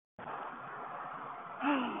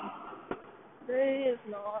Today is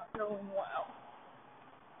not going well.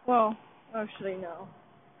 Well, actually no.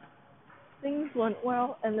 Things went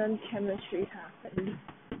well and then chemistry happened.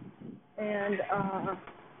 And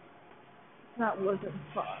that wasn't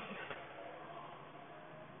fun.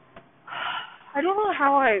 I don't know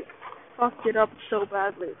how I fucked it up so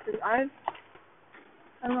badly. Cause I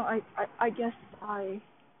don't know, I guess I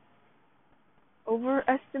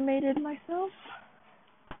overestimated myself.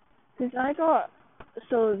 Cause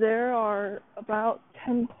so there are about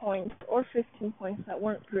 10 points or 15 points that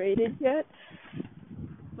weren't graded yet,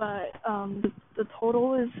 but the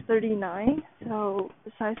total is 39, so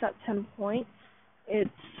besides that 10 points, it's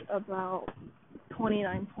about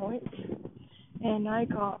 29 points, and I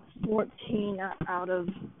got 14 out of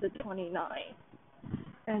the 29,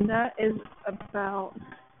 and that is about,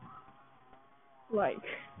 like,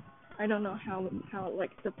 I don't know how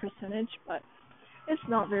like the percentage, but it's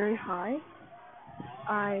not very high.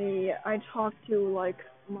 I talked to like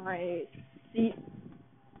my seat,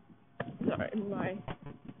 sorry, my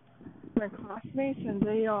classmates, and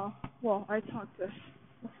they well, I talked to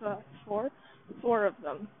four of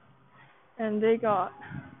them, and they got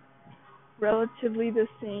relatively the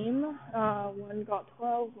same. One got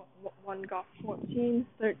 12, one got 14,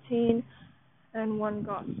 13, and one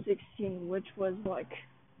got 16, which was like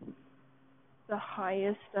the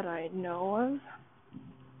highest that I know of.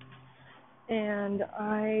 And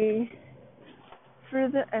for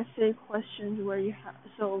the essay questions where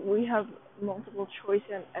so we have multiple choice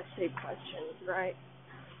and essay questions, right?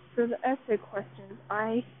 For the essay questions,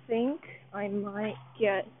 I think I might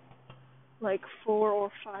get like 4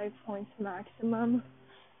 or 5 points maximum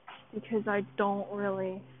because I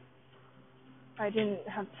didn't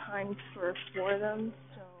have time for them,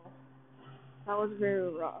 so that was very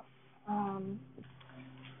rough.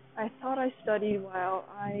 I thought I studied well.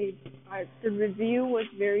 The review was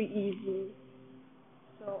very easy.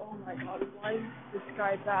 So, oh my god, why is this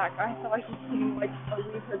guy back? I thought he came like a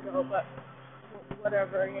week ago, but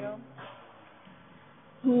whatever, you know.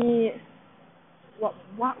 He,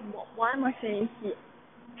 why am I saying he?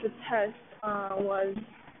 The test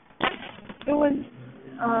it was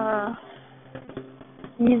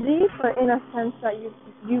easy, but in a sense that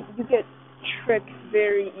you get tricked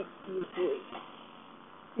very easily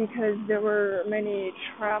because there were many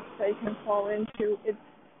traps that you can fall into.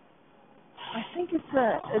 I think it's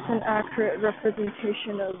an accurate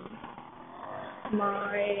representation of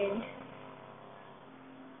my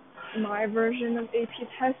version of AP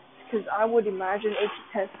tests, because I would imagine AP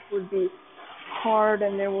tests would be hard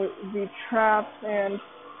and there would be traps and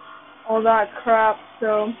all that crap.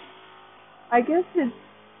 So I guess it's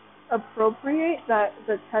appropriate that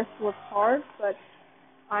the test was hard, but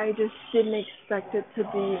I just didn't expect it to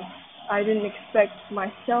be. I didn't expect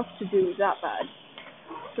myself to do that bad.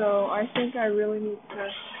 So I think I really need to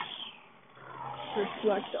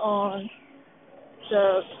reflect on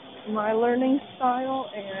my learning style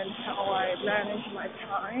and how I manage my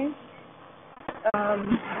time.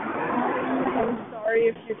 I'm sorry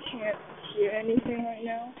if you can't hear anything right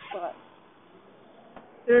now, but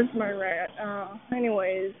there's my rant.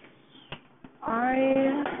 Anyways,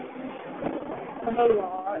 I have a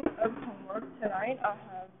lot of homework tonight. I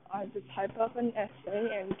have to type up an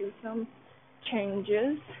essay and do some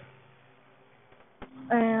changes,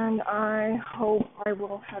 and I hope I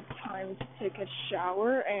will have time to take a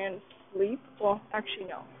shower and sleep. Well, actually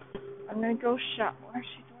no. I'm gonna go shower.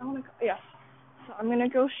 Actually, do I wanna go? Yes. So I'm gonna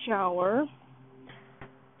go shower,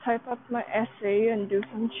 type up my essay and do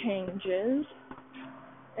some changes,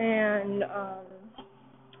 and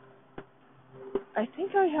I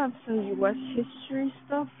think I have some U.S. history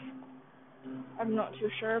stuff. I'm not too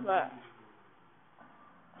sure, but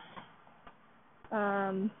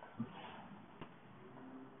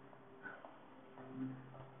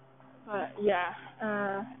yeah,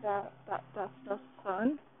 that stuff's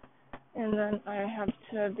fun. And then I have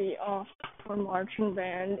to be off for marching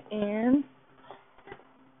band, and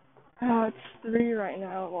it's 3 right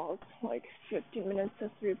now. Well, it's like 15 minutes to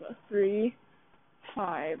 3, but 3,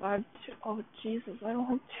 5. Oh Jesus, I don't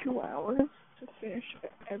have 2 hours to finish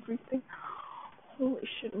everything. Holy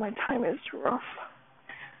shit, my time is rough.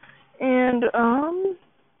 And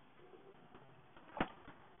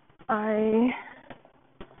I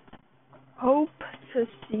hope to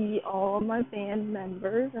see all of my band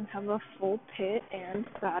members and have a full pit and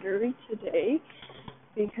battery today,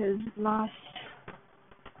 because last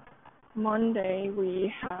Monday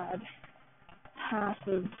we had half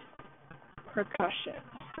of percussion.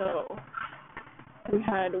 So we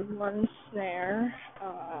had one snare,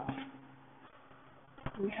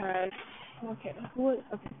 we had, okay,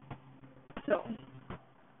 so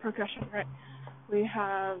percussion, right? We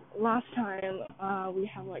have last time we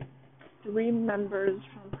have like 3 members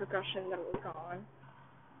from percussion that were gone.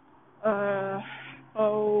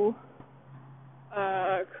 Bo,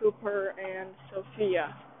 Cooper, and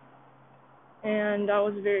Sophia. And that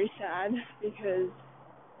was very sad because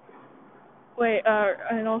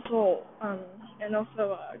and also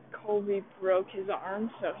Colby broke his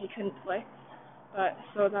arm, so he couldn't play. But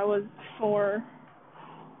so that was 4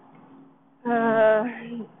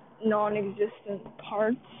 non-existent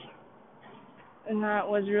parts, and that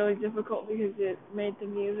was really difficult because it made the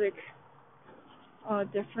music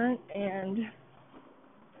different, and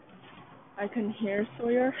I couldn't hear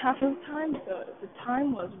Sawyer half of the time, so the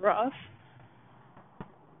time was rough.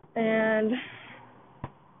 And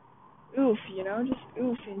just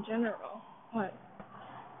oof in general. What?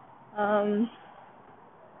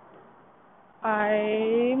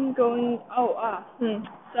 I'm going.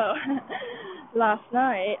 So last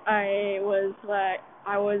night I was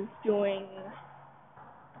doing.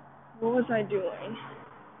 What was I doing?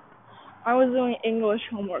 I was doing English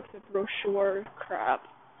homework, the brochure crap,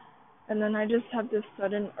 and then I just had this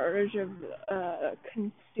sudden urge of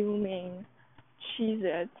consuming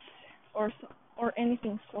Cheez-Its or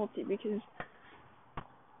anything salty, because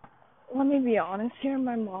let me be honest here,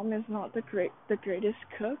 my mom is not the greatest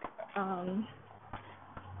cook.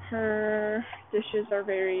 Her dishes are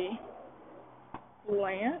very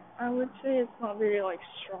bland, I would say. It's not very like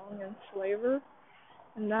strong in flavor.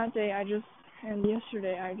 And yesterday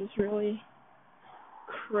I just really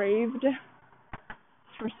craved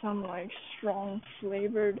for some like strong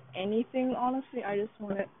flavored anything. Honestly, I just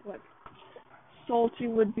wanted like salty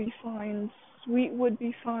would be fine, sweet would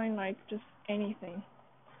be fine, like just anything.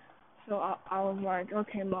 So I was like,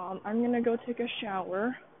 okay, Mom, I'm gonna go take a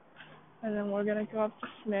shower, and then we're gonna go up to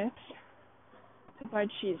Smith's to buy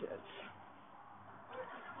Cheez-Its.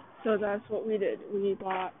 So that's what we did. We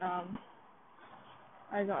bought,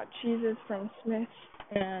 I got Cheez-Its from Smith's,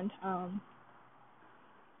 and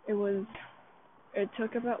it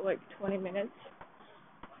took about like 20 minutes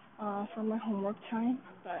from my homework time,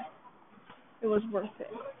 but it was worth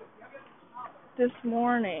it. This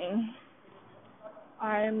morning,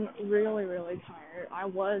 I'm really, really tired. I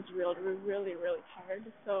was really, really, really tired.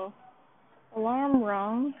 So alarm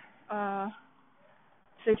rang.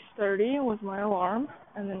 6:30 was my alarm,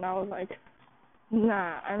 and then I was like,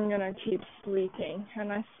 nah, I'm gonna keep sleeping.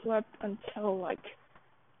 And I slept until like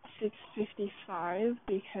 6:55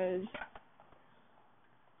 because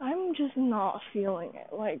I'm just not feeling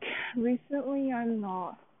it. Like recently, I'm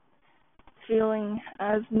not feeling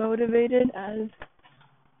as motivated as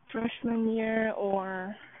freshman year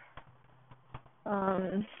or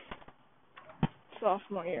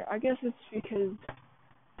sophomore year. I guess it's because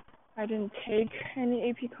I didn't take any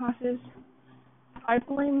AP classes. I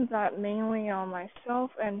blame that mainly on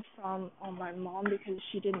myself and some on my mom, because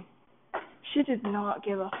she did not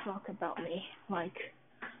give a fuck about me. Like,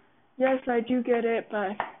 yes, I do get it,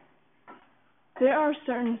 but there are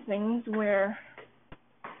certain things where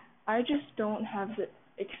I just don't have the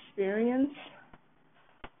experience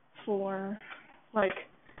for, like,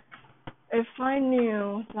 if I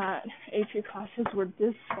knew that AP classes were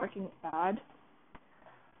this fucking bad,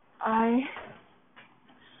 I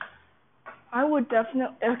would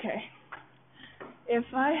definitely, okay,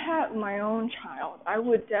 if I had my own child, I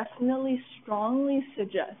would definitely strongly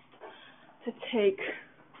suggest to take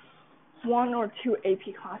 1 or 2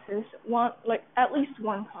 AP classes, at least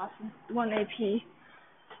one AP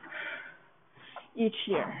each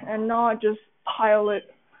year, and not just pile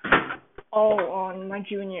it all on the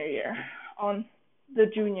junior year,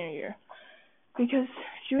 because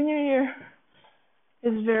junior year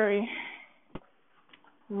is very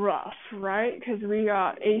rough, right? Because we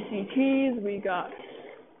got ACTs, we got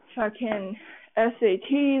fucking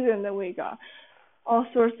SATs, and then we got all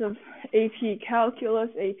sorts of AP calculus,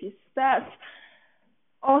 AP stats,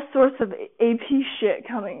 all sorts of AP shit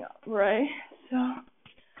coming up, right? So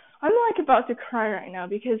I'm like about to cry right now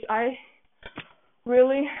because I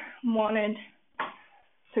really wanted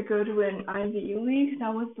to go to an Ivy League.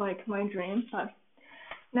 That was like my dream, but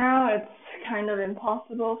now it's kind of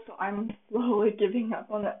impossible, so I'm slowly giving up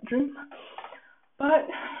on that dream. But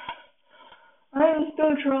I'm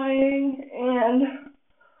still trying, and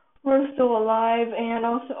we're still alive, and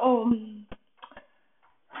also,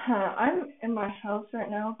 I'm in my house right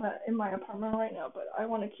now, in my apartment right now, but I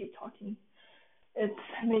want to keep talking. It's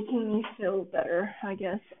making me feel better, I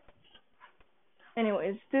guess.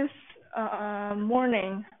 Anyways, this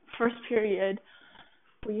morning, first period,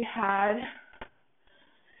 we had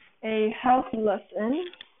a health lesson.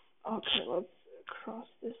 Okay, let's cross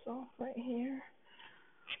this off right here.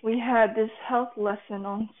 we had this health lesson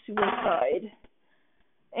on suicide,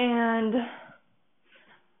 and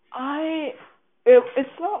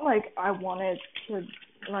it's not like I wanted to,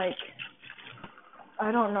 like,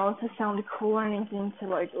 I don't know, to sound cool or anything, to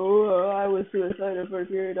like, oh, I was suicidal for a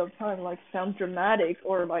period of time, like sound dramatic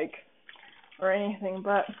or like or anything,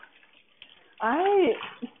 but I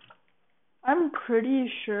I'm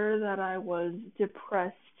pretty sure that I was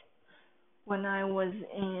depressed when I was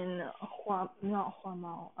in not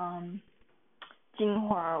Huamao,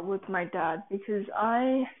 Jinhua with my dad, because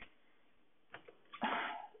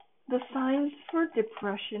the signs for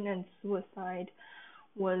depression and suicide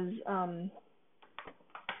was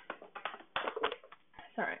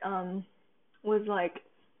was like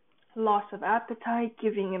loss of appetite,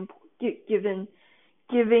 giving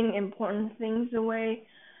important things away,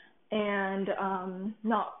 and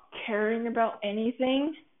not caring about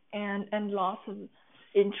anything, and loss of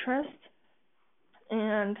interest.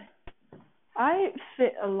 And I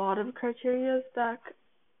fit a lot of criteria back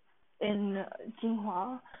in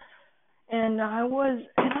Jinhua, and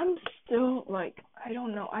I'm still like, I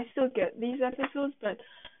don't know, I still get these episodes, but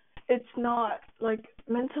it's not like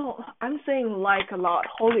mental. I'm saying like a lot.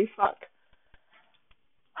 Holy fuck.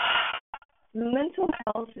 Mental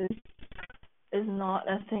health is not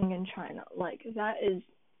a thing in China. Like, that is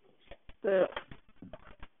the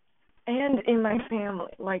and in my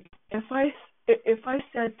family. Like, if I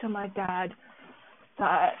said to my dad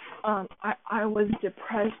that I was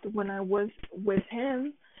depressed when I was with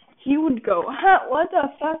him, he would go, "Huh, what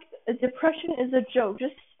the fuck? Depression is a joke.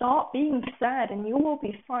 Just stop being sad and you will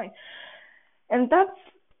be fine." And that's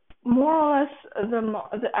more or less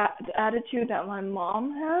the attitude that my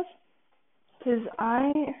mom has, cuz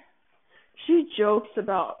she jokes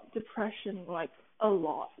about depression like a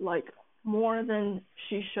lot, like more than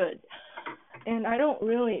she should. And I don't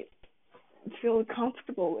really feel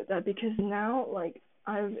comfortable with that, because now, like,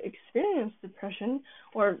 I've experienced depression,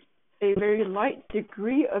 or a very light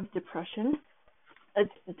degree of depression.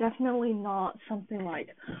 It's definitely not something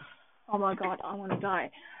like, oh my god, I want to die.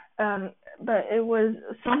 But it was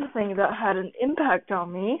something that had an impact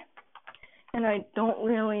on me, and I don't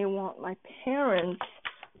really want my parents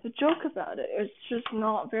to joke about it. It's just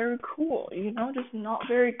not very cool, just not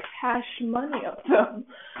very cash money of them,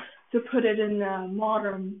 to put it in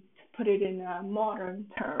modern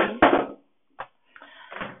terms.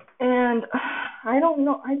 And I don't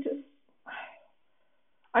know,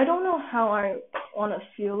 I don't know how I want to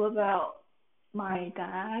feel about my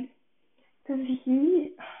dad, because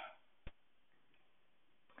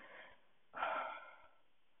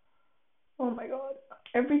oh my god,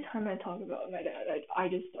 every time I talk about my dad, I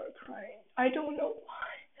just start crying. I don't know why.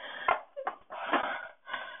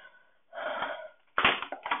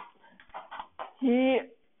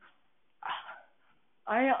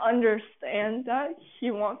 I understand that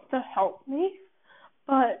he wants to help me,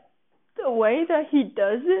 but the way that he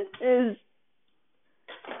does it is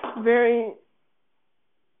very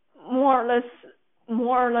more or less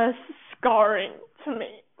scarring to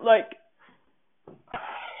me. Like, oh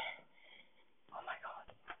my god.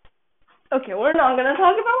 Okay, we're not gonna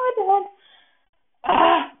talk about my dad.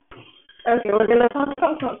 Okay, we're gonna talk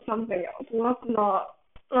about something else. Let's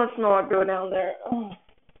not go down there. Oh.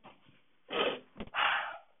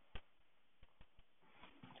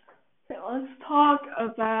 Okay, let's talk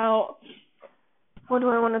about, what do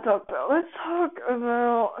I want to talk about? Let's talk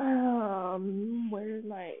about where's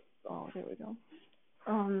my, oh, there we go.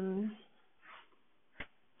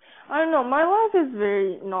 I don't know, my life is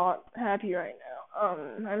very not happy right now.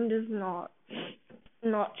 I'm just not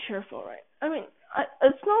cheerful, right? I mean,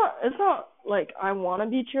 it's not like I want to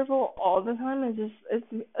be cheerful all the time. It's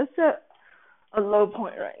at a low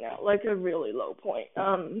point right now, like a really low point.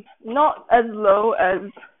 Not as low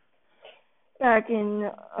as back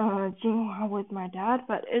in Jinhua with my dad,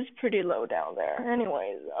 but it's pretty low down there.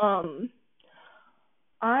 Anyways,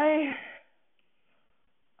 I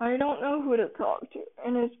don't know who to talk to,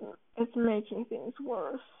 and it's making things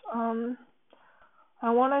worse. I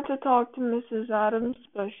wanted to talk to Mrs. Adams,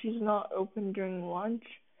 but she's not open during lunch.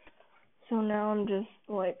 So now I'm just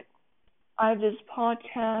like, I have this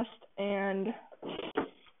podcast, and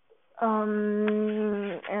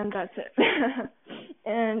that's it.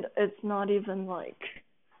 And it's not even like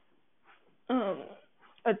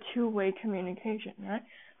a two-way communication, right?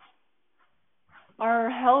 Our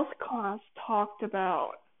health class talked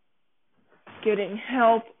about getting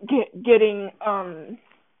help, getting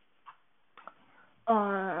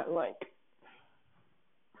like,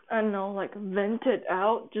 I don't know, like, vent it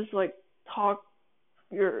out, just like talk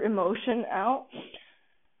your emotion out.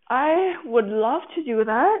 I would love to do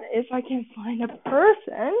that if I can find a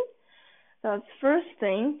person. That's first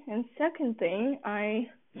thing. And second thing, I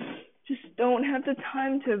just don't have the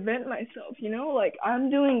time to vent myself, like I'm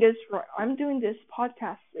doing this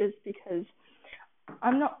podcast is because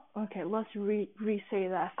I'm not okay, let's re-say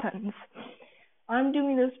that sentence. I'm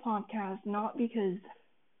doing this podcast not because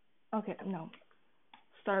okay, no.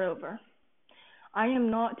 Start over. I am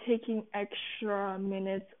not taking extra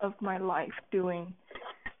minutes of my life doing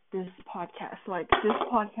this podcast. Like this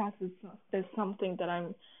podcast is something that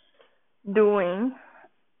I'm doing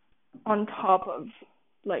on top of,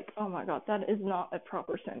 like, oh my god, that is not a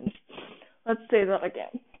proper sentence. Let's say that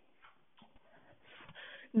again.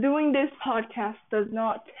 Doing this podcast does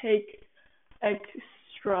not take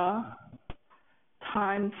extra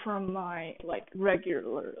time from my like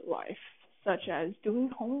regular life, such as doing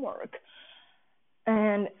homework.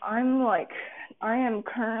 And I am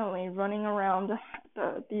currently running around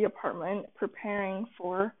the apartment preparing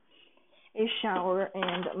for a shower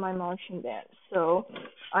and my marching band. So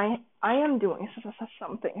I am doing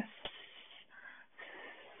something.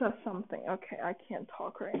 Okay, I can't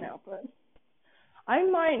talk right now, but I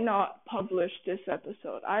might not publish this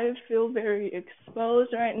episode. I feel very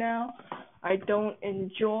exposed right now. I don't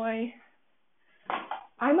enjoy.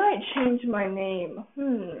 I might change my name.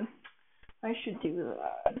 I should do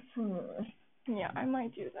that. Yeah, I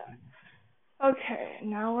might do that. Okay,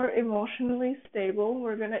 now we're emotionally stable.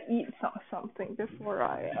 We're gonna eat something before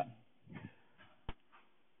I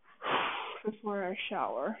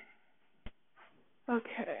shower.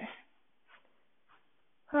 Okay.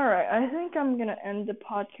 Alright, I think I'm gonna end the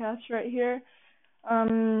podcast right here.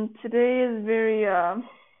 Today is very, I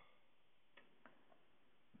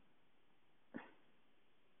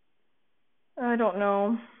don't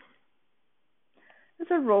know.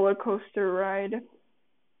 It's a roller coaster ride.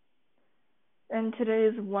 And today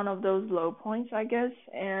is one of those low points, I guess,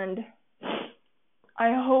 and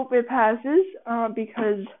I hope it passes,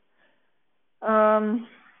 because,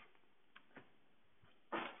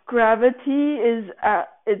 gravity is at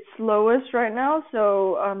its lowest right now,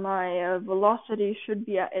 so my velocity should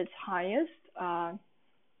be at its highest,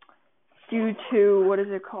 due to, what is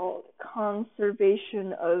it called?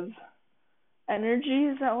 Conservation of energy?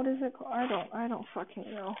 Is that what is it called? I don't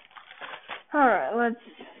fucking know. Alright, let's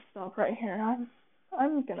stop right here.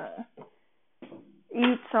 I'm gonna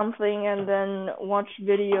eat something and then watch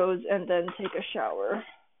videos and then take a shower.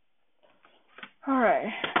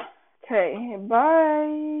 Alright. Okay,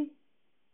 bye.